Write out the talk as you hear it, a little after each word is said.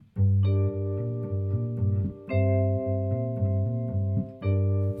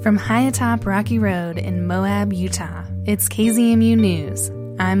From high atop Rocky Road in Moab, Utah, it's KZMU News.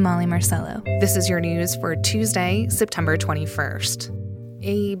 I'm Molly Marcello. This is your news for Tuesday, September 21st.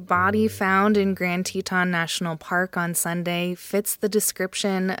 A body found in Grand Teton National Park on Sunday fits the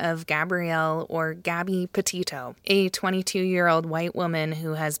description of Gabrielle or Gabby Petito, a 22-year-old white woman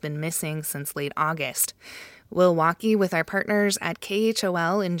who has been missing since late August. Will Walkie with our partners at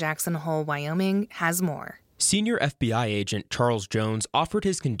KHOL in Jackson Hole, Wyoming, has more. Senior FBI agent Charles Jones offered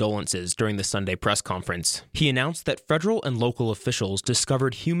his condolences during the Sunday press conference. He announced that federal and local officials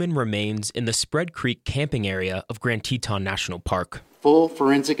discovered human remains in the Spread Creek camping area of Grand Teton National Park. Full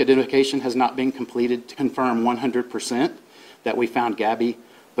forensic identification has not been completed to confirm 100% that we found Gabby,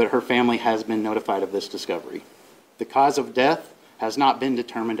 but her family has been notified of this discovery. The cause of death has not been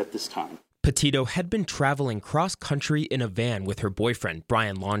determined at this time. Petito had been traveling cross-country in a van with her boyfriend,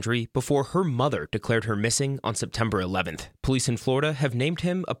 Brian Laundrie, before her mother declared her missing on September 11th. Police in Florida have named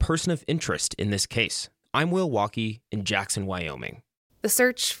him a person of interest in this case. I'm Will Walkie in Jackson, Wyoming. The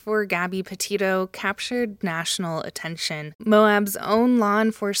search for Gabby Petito captured national attention. Moab's own law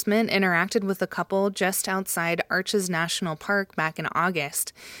enforcement interacted with the couple just outside Arches National Park back in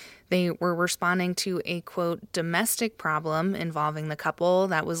August. They were responding to a, quote, domestic problem involving the couple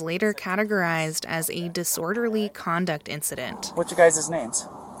that was later categorized as a disorderly conduct incident. What's your guys' names?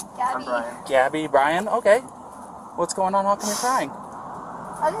 Gabby. I'm Brian. Gabby, Brian? Okay. What's going on? How come you're crying?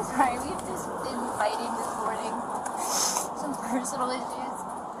 I'm just sorry. We've just been fighting this morning. Some personal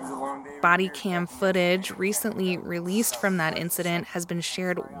issues. Body cam footage recently released from that incident has been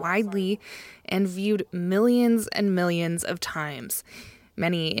shared widely and viewed millions and millions of times.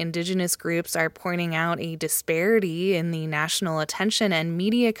 Many Indigenous groups are pointing out a disparity in the national attention and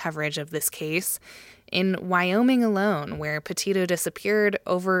media coverage of this case. In Wyoming alone, where Petito disappeared,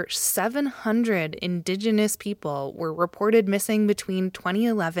 over 700 Indigenous people were reported missing between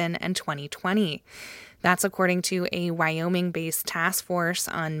 2011 and 2020. That's according to a Wyoming-based task force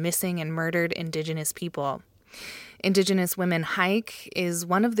on missing and murdered Indigenous people. Indigenous Women Hike is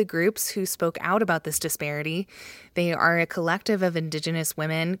one of the groups who spoke out about this disparity. They are a collective of Indigenous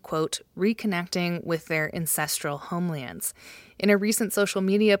women, quote, reconnecting with their ancestral homelands. In a recent social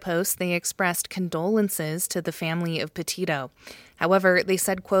media post, they expressed condolences to the family of Petito. However, they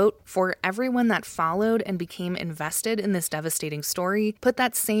said, quote, for everyone that followed and became invested in this devastating story, put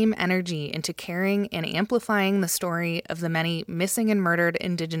that same energy into caring and amplifying the story of the many missing and murdered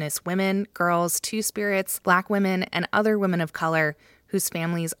Indigenous women, girls, Two-Spirits, Black women, and other women of color whose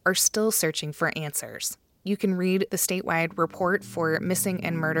families are still searching for answers. You can read the statewide report for missing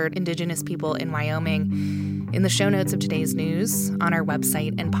and murdered Indigenous people in Wyoming in the show notes of today's news on our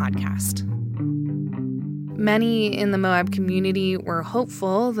website and podcast. Many in the Moab community were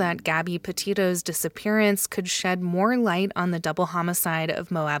hopeful that Gabby Petito's disappearance could shed more light on the double homicide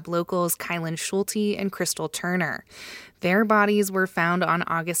of Moab locals Kylan Schulte and Crystal Turner. Their bodies were found on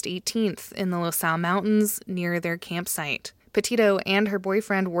August 18th in the Los Al Mountains near their campsite. Petito and her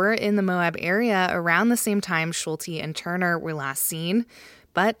boyfriend were in the Moab area around the same time Schulte and Turner were last seen.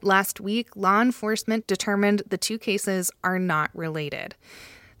 But last week, law enforcement determined the two cases are not related.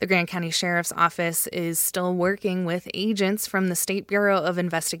 The Grand County Sheriff's Office is still working with agents from the State Bureau of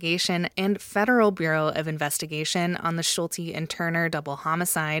Investigation and Federal Bureau of Investigation on the Schulte and Turner double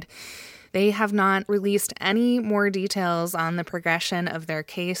homicide. They have not released any more details on the progression of their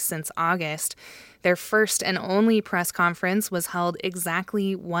case since August. Their first and only press conference was held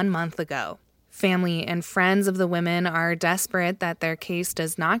exactly 1 month ago. Family and friends of the women are desperate that their case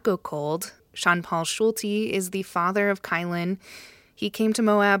does not go cold. Sean Paul Schulte is the father of Kylan. He came to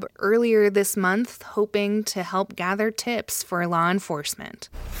Moab earlier this month, hoping to help gather tips for law enforcement.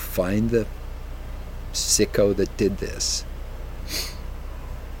 Find the sicko that did this.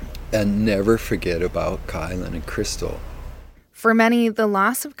 And never forget about Kylan and Crystal. For many, the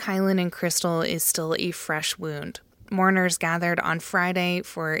loss of Kylan and Crystal is still a fresh wound. Mourners gathered on Friday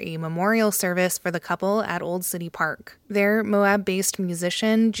for a memorial service for the couple at Old City Park. There, Moab-based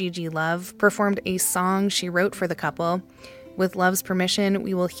musician Gigi Love performed a song she wrote for the couple. With Love's permission,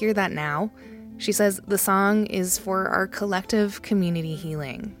 we will hear that now. She says the song is for our collective community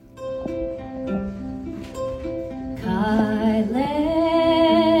healing. Kylan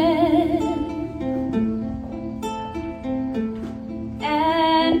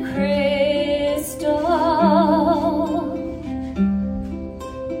and Crystal,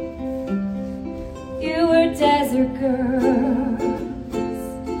 you were desert girls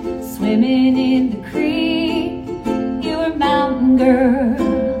swimming in the creek. You were mountain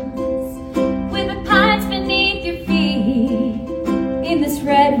girls with the pines beneath your feet in this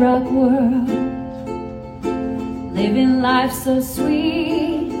red rock world. Living life so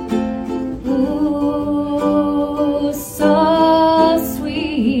sweet, Ooh, so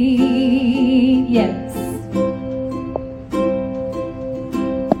sweet, yes.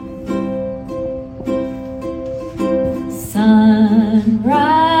 Sunrise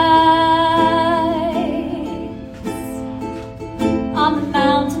on the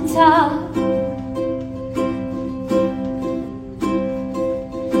mountaintop.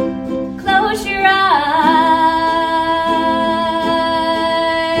 Close your eyes.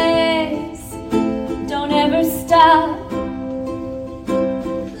 Don't ever stop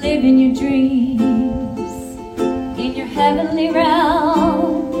living your dreams in your heavenly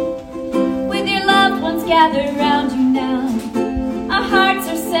realm. With your loved ones gathered around you now, our hearts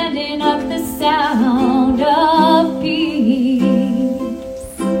are sending up the sound of peace.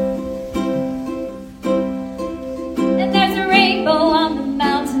 And there's a rainbow on the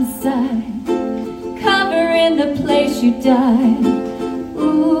mountainside, covering the place you died.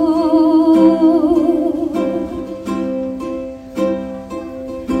 Ooh,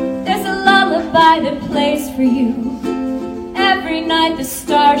 there's a lullaby that plays for you every night the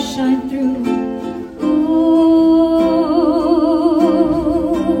stars shine through.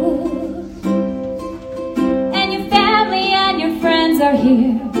 Are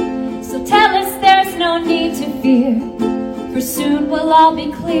here, so tell us there's no need to fear, for soon we'll all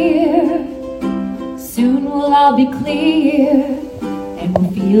be clear, soon we'll all be clear, and we'll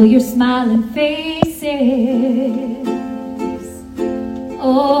feel your smiling faces,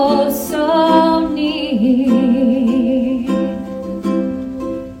 oh so near.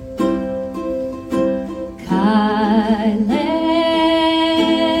 Kylan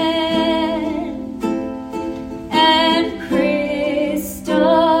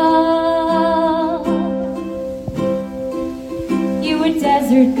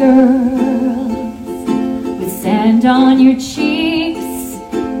desert girls with sand on your cheeks.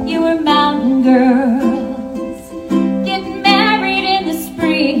 You were mountain girls getting married in the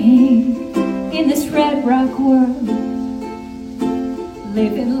spring in this red rock world,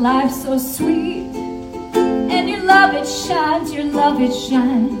 living life so sweet. And your love it shines, your love it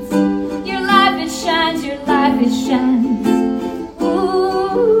shines, your life it shines, your life it shines.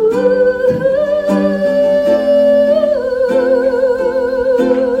 Ooh,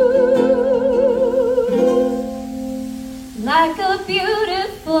 like a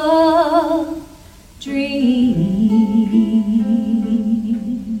beautiful dream.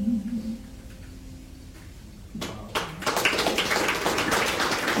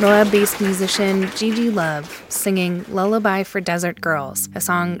 Moab-based musician Gigi Love singing Lullaby for Desert Girls, a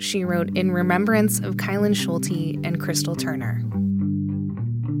song she wrote in remembrance of Kylan Schulte and Crystal Turner.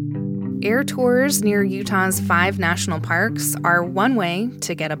 Air tours near Utah's 5 national parks are one way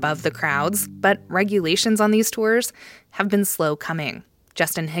to get above the crowds, but regulations on these tours have been slow coming.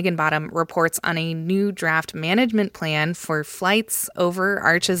 Justin Higginbottom reports on a new draft management plan for flights over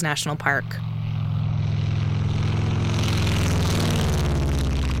Arches National Park.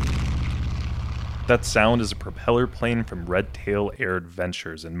 That sound is a propeller plane from Red Tail Air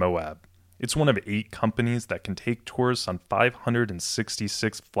Adventures in Moab. It's one of 8 companies that can take tourists on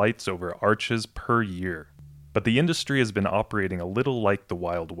 566 flights over Arches per year. But the industry has been operating a little like the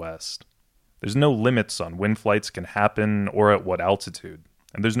Wild West. There's no limits on when flights can happen or at what altitude,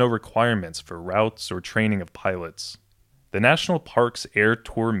 and there's no requirements for routes or training of pilots. The National Parks Air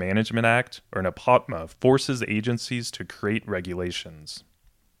Tour Management Act, or NAPATMA, forces agencies to create regulations.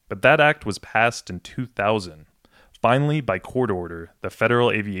 But that act was passed in 2000. Finally, by court order, the Federal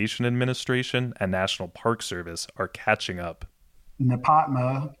Aviation Administration and National Park Service are catching up.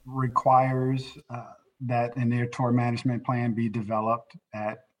 NAPATMA requires that an air tour management plan be developed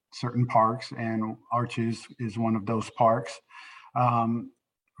at certain parks, and Arches is one of those parks.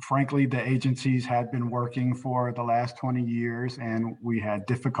 Frankly, the agencies had been working for the last 20 years, and we had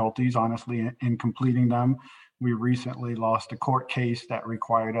difficulties, honestly, in completing them. We recently lost a court case that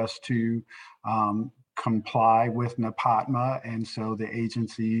required us to comply with NAPATMA, and so the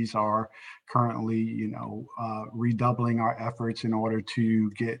agencies are currently, redoubling our efforts in order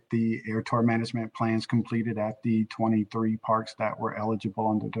to get the air tour management plans completed at the 23 parks that were eligible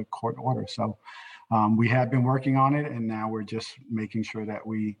under the court order. So we have been working on it, and now we're just making sure that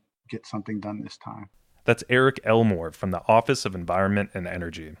we get something done this time. That's Eric Elmore from the Office of Environment and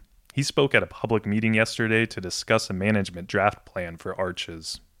Energy. He spoke at a public meeting yesterday to discuss a management draft plan for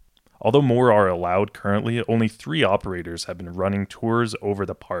Arches. Although more are allowed currently, only 3 operators have been running tours over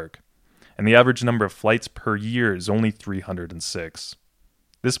the park, and the average number of flights per year is only 306.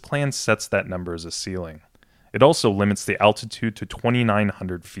 This plan sets that number as a ceiling. It also limits the altitude to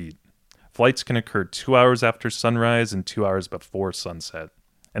 2,900 feet. Flights can occur 2 hours after sunrise and 2 hours before sunset,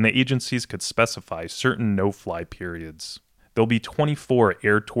 and the agencies could specify certain no-fly periods. There'll be 24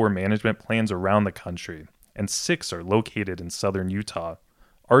 air tour management plans around the country, and 6 are located in southern Utah.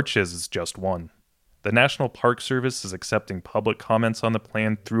 Arches is just one. The National Park Service is accepting public comments on the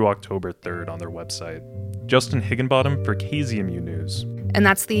plan through October 3rd on their website. Justin Higginbottom for KZMU News. And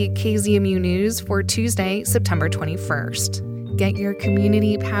that's the KZMU News for Tuesday, September 21st. Get your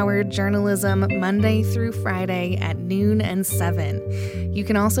community-powered journalism Monday through Friday at noon and 7. You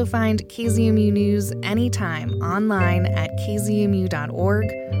can also find KZMU News anytime online at kzmu.org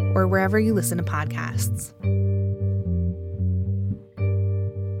or wherever you listen to podcasts.